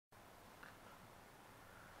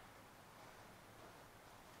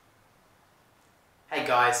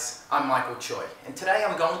guys, I'm Choi, and today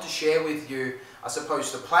I'm going to share with you, I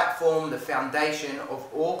suppose, the platform, the foundation of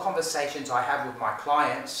all conversations I have with my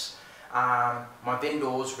clients, my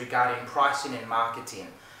vendors regarding pricing and marketing.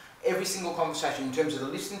 Every single conversation in terms of the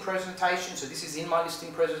listing presentation, so this is in my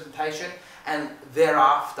listing presentation, and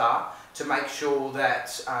thereafter to make sure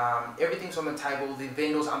that everything's on the table, the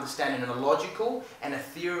vendors understand in a logical and a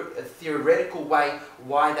theoretical way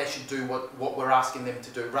why they should do what we're asking them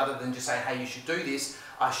to do, rather than just saying, hey, you should do this.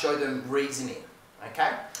 I show them reasoning.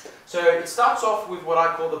 Okay? So it starts off with what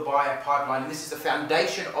I call the buyer pipeline, and this is the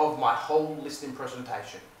foundation of my whole listing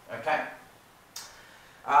presentation. Okay?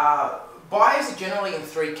 Buyers are generally in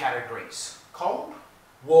three categories: cold,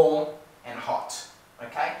 warm, and hot.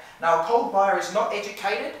 Okay? Now, a cold buyer is not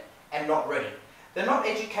educated and not ready. They're not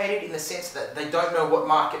educated in the sense that they don't know what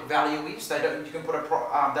market value is. They don't. You can put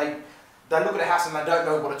they look at a house and they don't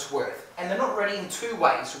know what it's worth. And they're not ready in two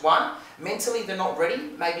ways. One, mentally they're not ready.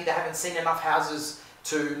 Maybe they haven't seen enough houses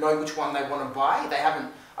to know which one they want to buy. They haven't,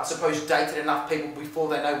 I suppose, dated enough people before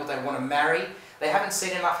they know what they want to marry. They haven't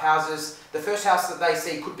seen enough houses. The first house that they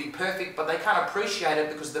see could be perfect, but they can't appreciate it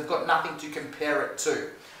because they've got nothing to compare it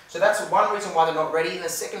to. So that's one reason why they're not ready. And the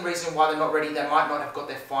second reason why they're not ready, they might not have got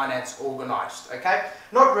their finance organised. Okay?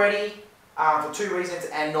 Not ready for two reasons,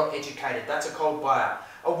 and not educated. That's a cold buyer.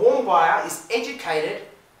 A warm buyer is educated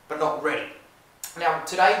but not ready. Now,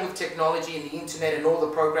 today with technology and the internet and all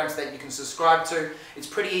the programs that you can subscribe to, it's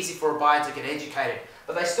pretty easy for a buyer to get educated.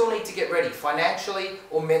 But they still need to get ready, financially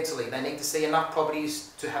or mentally. They need to see enough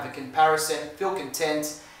properties to have a comparison, feel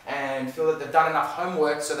content, and feel that they've done enough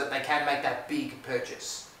homework so that they can make that big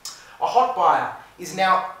purchase. A hot buyer is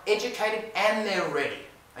now educated and they're ready.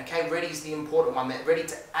 Okay, ready is the important one. They're ready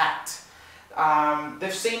to act.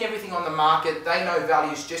 They've seen everything on the market. They know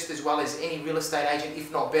values just as well as any real estate agent,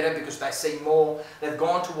 if not better, because they see more. They've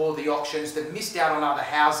gone to all the auctions. They've missed out on other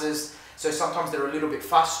houses, so sometimes they're a little bit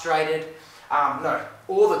frustrated. No,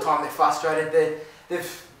 all the time they're frustrated.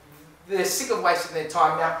 They're sick of wasting their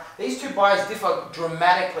time. Now, these two buyers differ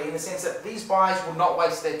dramatically in the sense that these buyers will not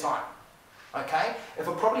waste their time. Okay? If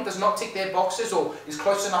a property does not tick their boxes or is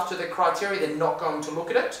close enough to their criteria, they're not going to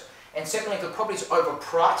look at it. And secondly, if the property is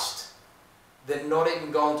overpriced, they're not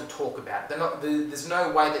even going to talk about it. There's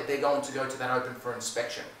no way that they're going to go to that open for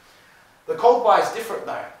inspection. The cold buyer is different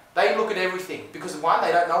though. They look at everything because, one,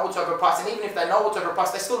 they don't know what's overpriced, and even if they know what's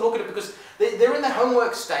overpriced, they still look at it because they're in the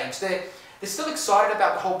homework stage. They're still excited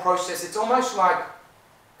about the whole process. It's almost like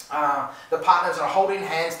the partners are holding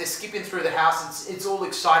hands, they're skipping through the house, it's all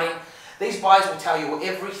exciting. These buyers will tell you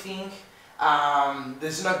everything.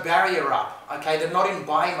 There's no barrier up, okay? They're not in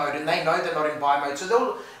buy mode, and they know they're not in buy mode,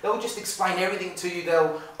 so they'll just explain everything to you.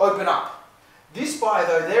 They'll open up. This buyer,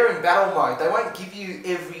 though, they're in battle mode. They won't give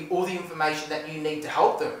you all the information that you need to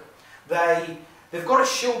help them. They've got a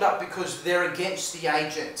shield up because they're against the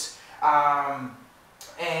agent, and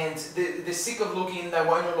they're sick of looking. They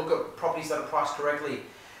won't look at properties that are priced correctly.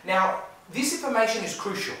 Now, this information is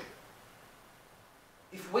crucial.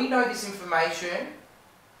 If we know this information,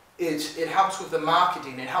 it helps with the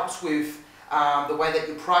marketing, it helps with the way that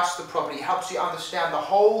you price the property, it helps you understand the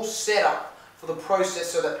whole setup for the process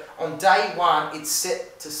so that on day one it's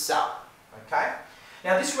set to sell. Okay?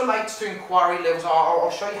 Now this relates to inquiry levels.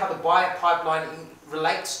 I'll show you how the buyer pipeline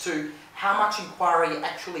relates to how much inquiry you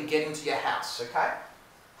actually get into your house. Okay?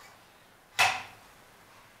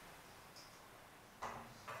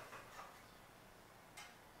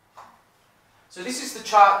 So this is the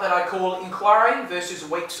chart that I call inquiry versus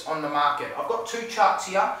weeks on the market. I've got two charts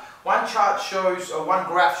here. One chart shows, or one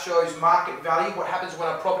graph shows market value, what happens when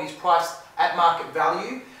a property is priced at market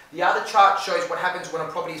value. The other chart shows what happens when a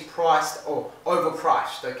property is priced or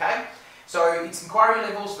overpriced, okay? So it's inquiry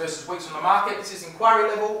levels versus weeks on the market. This is inquiry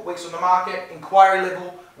level, weeks on the market, inquiry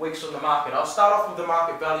level, weeks on the market. I'll start off with the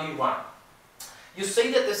market value one. You'll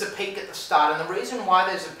see that there's a peak at the start, and the reason why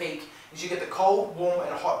there's a peak is you get the cold, warm and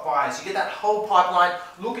hot buyers. You get that whole pipeline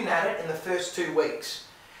looking at it in the first 2 weeks.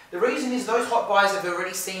 The reason is those hot buyers have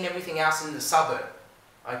already seen everything else in the suburb.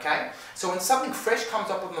 Okay? So when something fresh comes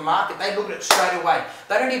up on the market, they look at it straight away.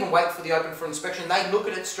 They don't even wait for the open for inspection. They look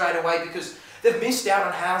at it straight away because they've missed out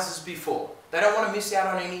on houses before. They don't want to miss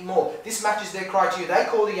out on any more. This matches their criteria. They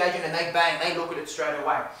call the agent and they look at it straight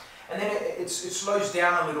away. And then it slows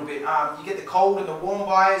down a little bit. You get the cold and the warm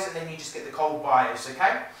buyers, and then you just get the cold buyers,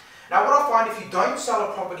 okay? Now what I find, if you don't sell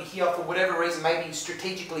a property here for whatever reason, maybe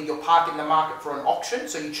strategically you're parking the market for an auction,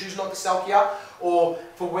 so you choose not to sell here, or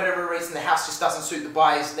for whatever reason the house just doesn't suit the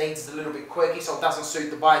buyer's needs, it's a little bit quirky, so it doesn't suit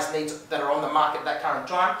the buyer's needs that are on the market at that current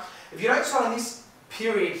time. If you don't sell in this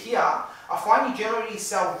period here, I find you generally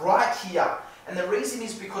sell right here. And the reason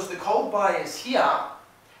is because the cold buyers here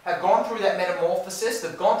have gone through that metamorphosis,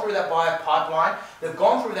 they've gone through that buyer pipeline, they've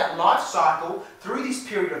gone through that life cycle through this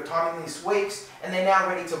period of time in these weeks, and they're now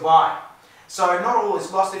ready to buy. So not all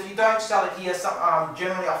is lost. If you don't sell it here,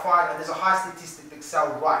 generally I find that there's a high statistic that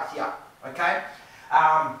sell right here, okay?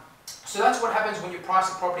 So that's what happens when you price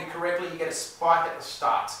a property correctly, you get a spike at the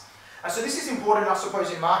start. So this is important, I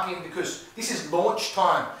suppose, in marketing because this is launch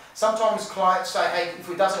time. Sometimes clients say, hey, if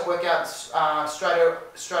it doesn't work out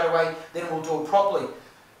straight away, then we'll do it properly.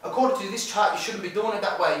 According to this chart, you shouldn't be doing it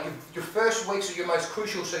that way. Your first weeks are your most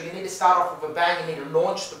crucial, so you need to start off with a bang, you need to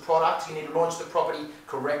launch the product, you need to launch the property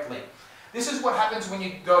correctly. This is what happens when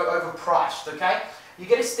you go overpriced, okay? You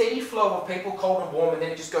get a steady flow of people, cold and warm, and then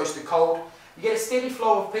it just goes to cold. You get a steady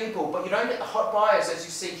flow of people, but you don't get the hot buyers as you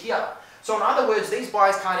see here. So in other words, these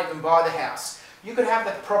buyers can't even buy the house. You could have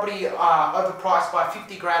the property overpriced by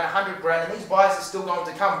 50 grand, 100 grand, and these buyers are still going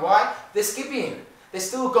to come. Why? They're skipping. They're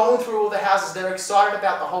still going through all the houses. They're excited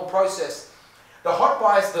about the whole process. The hot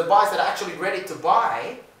buyers, the buyers that are actually ready to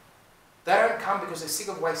buy, they don't come because they're sick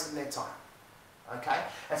of wasting their time. Okay?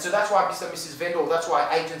 And so that's why Mr. and Mrs. Vendor, that's why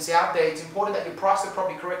agents out there, it's important that you price the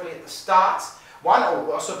property correctly at the start. One,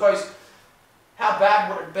 or I suppose, how bad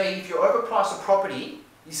would it be if you overprice a property,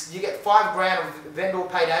 you get 5 grand of vendor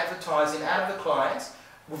paid advertising out of the clients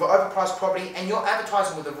with an overpriced property, and you're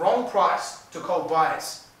advertising with the wrong price to cold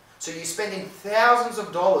buyers. So you're spending thousands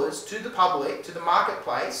of dollars to the public, to the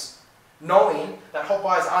marketplace, knowing that hot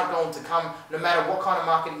buyers aren't going to come no matter what kind of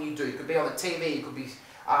marketing you do. It could be on the TV, it could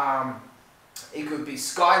be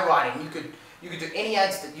skywriting, you could do any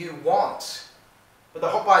ads that you want, but the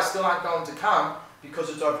hot buyers still aren't going to come because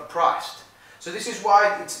it's overpriced. So this is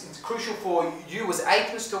why it's crucial for you as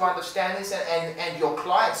agents to understand this and your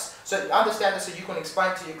clients. So understand this so you can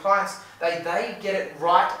explain to your clients, they get it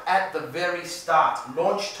right at the very start.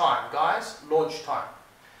 Launch time, guys, launch time.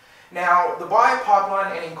 Now, the buyer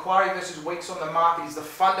pipeline and inquiry versus weeks on the market is the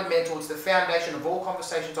fundamental, it's the foundation of all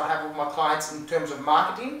conversations I have with my clients in terms of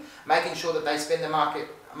marketing, making sure that they spend the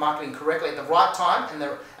marketing correctly at the right time and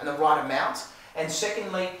the right amount. And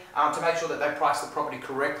secondly, to make sure that they price the property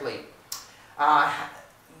correctly. The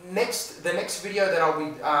next video that I'll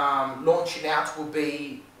be launching out will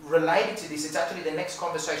be related to this. It's actually the next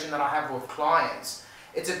conversation that I have with clients.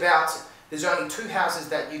 It's about, there's only 2 houses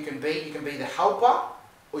that you can be. You can be the helper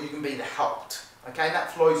or you can be the helped. Okay, and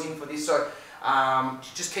that flows in for this. So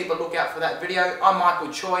just keep a lookout for that video. I'm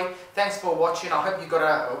Michael Choi. Thanks for watching. I hope you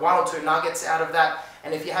got 1 or 2 nuggets out of that.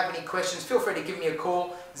 And if you have any questions, feel free to give me a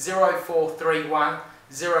call, 0431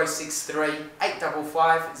 063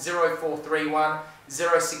 855, 0431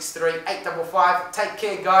 063 855. Take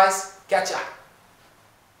care, guys. Catch ya.